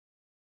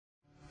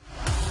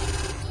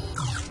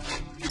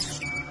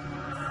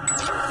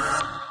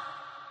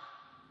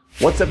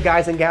What's up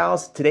guys and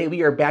gals? Today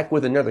we are back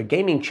with another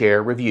gaming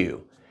chair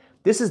review.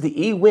 This is the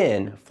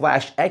eWin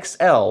Flash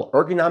XL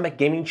ergonomic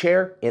gaming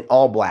chair in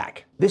all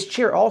black. This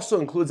chair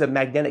also includes a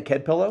magnetic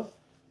head pillow,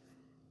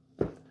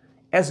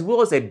 as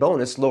well as a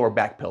bonus lower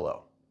back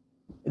pillow.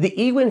 The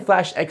eWin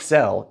Flash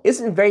XL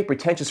isn't very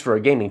pretentious for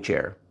a gaming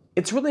chair.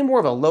 It's really more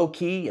of a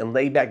low-key and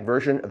laid-back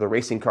version of the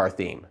racing car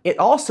theme. It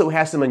also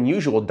has some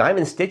unusual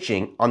diamond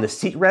stitching on the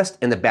seat rest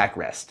and the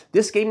backrest.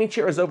 This gaming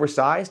chair is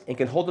oversized and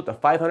can hold up to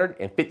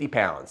 550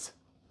 pounds.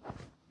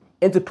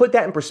 And to put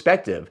that in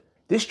perspective,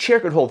 this chair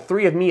could hold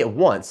 3 of me at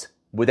once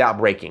without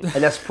breaking,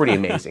 and that's pretty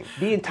amazing.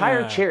 The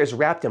entire chair is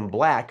wrapped in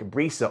black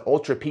Vesa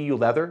Ultra PU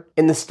leather,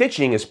 and the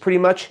stitching is pretty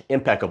much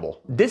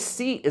impeccable. This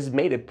seat is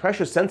made of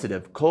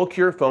pressure-sensitive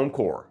cold-cure foam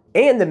core,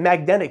 and the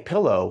magnetic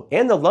pillow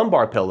and the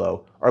lumbar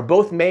pillow are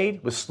both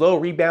made with slow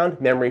rebound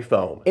memory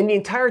foam. And the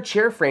entire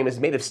chair frame is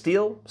made of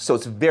steel, so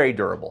it's very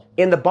durable.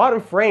 And the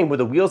bottom frame where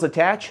the wheels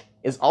attach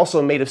is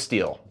also made of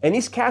steel. And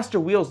these caster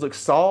wheels look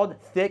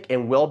solid, thick,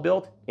 and well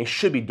built, and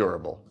should be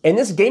durable. And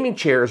this gaming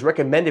chair is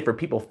recommended for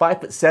people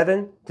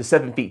 5'7" to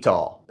 7 feet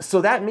tall.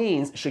 So that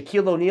means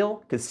Shaquille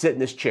O'Neal could sit in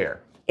this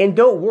chair. And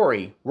don't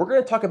worry, we're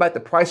gonna talk about the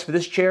price for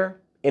this chair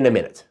in a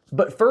minute.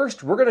 But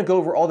first, we're gonna go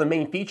over all the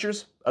main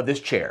features of this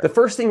chair. The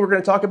first thing we're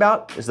gonna talk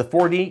about is the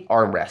 4D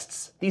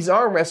armrests. These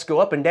armrests go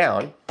up and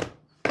down,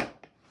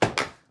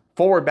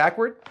 forward,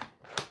 backward,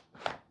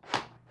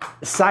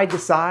 side to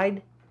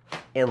side,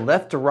 and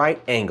left to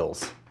right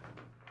angles.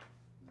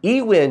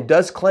 eWin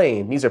does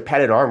claim these are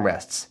padded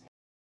armrests,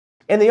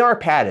 and they are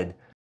padded,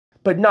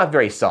 but not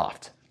very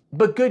soft.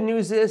 But good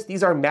news is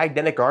these are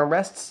magnetic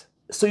armrests,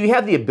 so you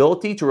have the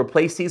ability to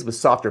replace these with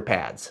softer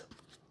pads.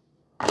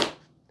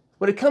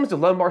 When it comes to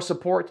lumbar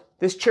support,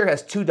 this chair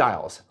has 2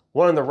 dials,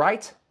 one on the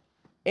right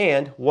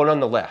and one on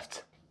the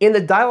left. And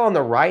the dial on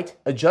the right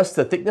adjusts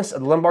the thickness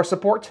of the lumbar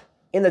support,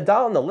 and the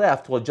dial on the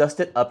left will adjust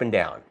it up and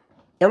down.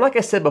 And like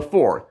I said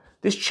before,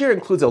 this chair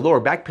includes a lower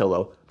back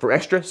pillow for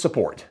extra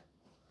support.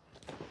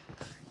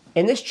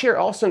 And this chair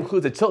also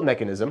includes a tilt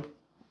mechanism,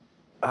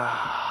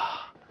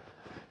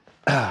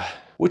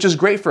 which is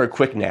great for a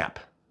quick nap.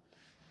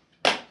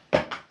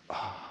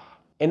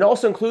 And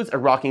also includes a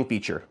rocking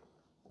feature.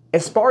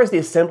 As far as the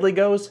assembly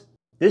goes,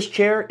 this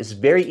chair is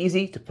very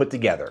easy to put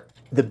together.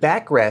 The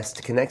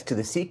backrest connects to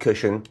the seat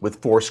cushion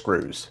with 4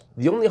 screws.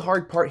 The only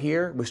hard part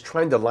here was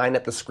trying to line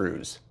up the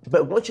screws.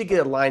 But once you get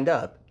it lined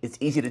up, it's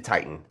easy to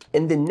tighten.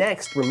 And then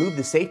next, remove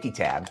the safety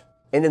tab,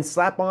 and then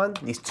slap on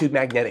these 2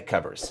 magnetic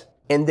covers.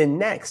 And then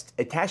next,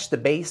 attach the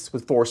base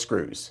with 4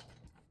 screws.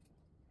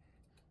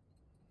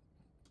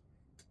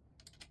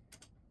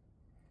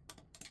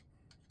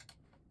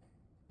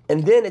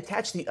 And then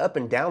attach the up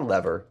and down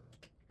lever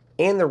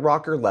and the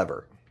rocker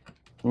lever.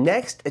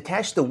 Next,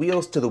 attach the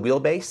wheels to the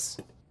wheelbase.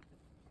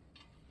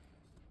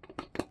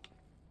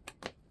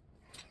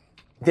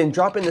 Then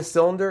drop in the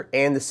cylinder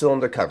and the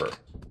cylinder cover.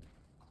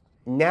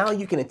 Now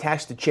you can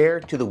attach the chair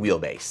to the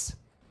wheelbase.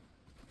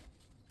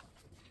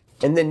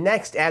 And then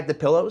next, add the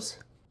pillows.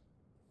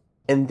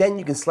 And then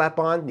you can slap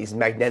on these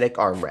magnetic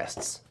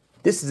armrests.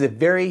 This is a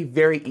very,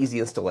 very easy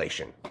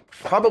installation.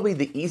 Probably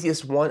the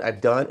easiest one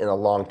I've done in a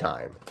long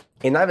time.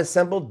 And I've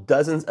assembled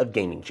dozens of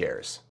gaming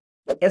chairs.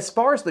 As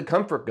far as the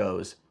comfort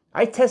goes,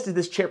 I tested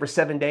this chair for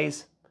 7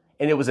 days,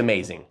 and it was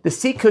amazing. The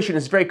seat cushion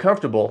is very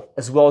comfortable,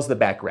 as well as the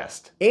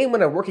backrest. And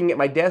when I'm working at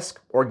my desk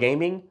or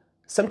gaming,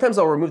 sometimes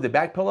I'll remove the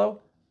back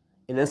pillow,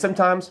 and then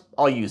sometimes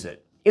I'll use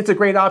it. It's a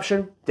great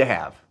option to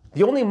have.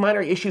 The only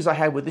minor issues I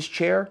had with this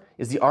chair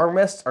is the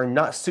armrests are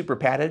not super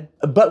padded,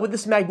 but with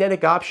this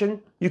magnetic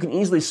option, you can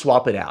easily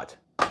swap it out.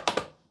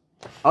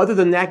 Other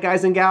than that,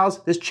 guys and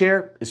gals, this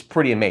chair is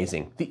pretty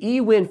amazing. The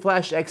eWin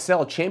Flash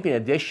XL Champion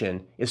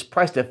Edition is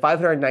priced at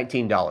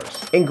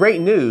 $519. And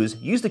great news,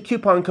 use the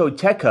coupon code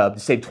TechHub to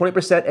save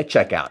 20% at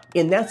checkout.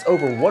 And that's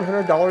over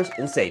 $100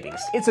 in savings.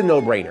 It's a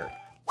no-brainer.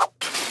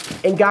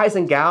 And guys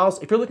and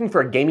gals, if you're looking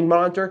for a gaming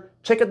monitor,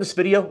 check out this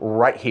video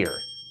right here.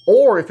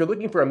 Or if you're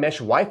looking for a mesh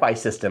Wi-Fi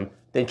system,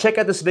 then check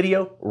out this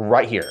video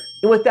right here.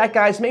 And with that,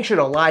 guys, make sure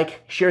to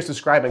like, share,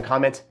 subscribe, and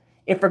comment.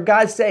 And for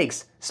God's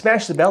sakes,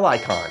 smash the bell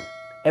icon.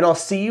 And I'll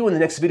see you in the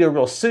next video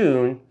real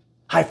soon.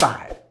 High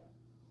five.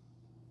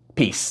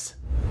 Peace.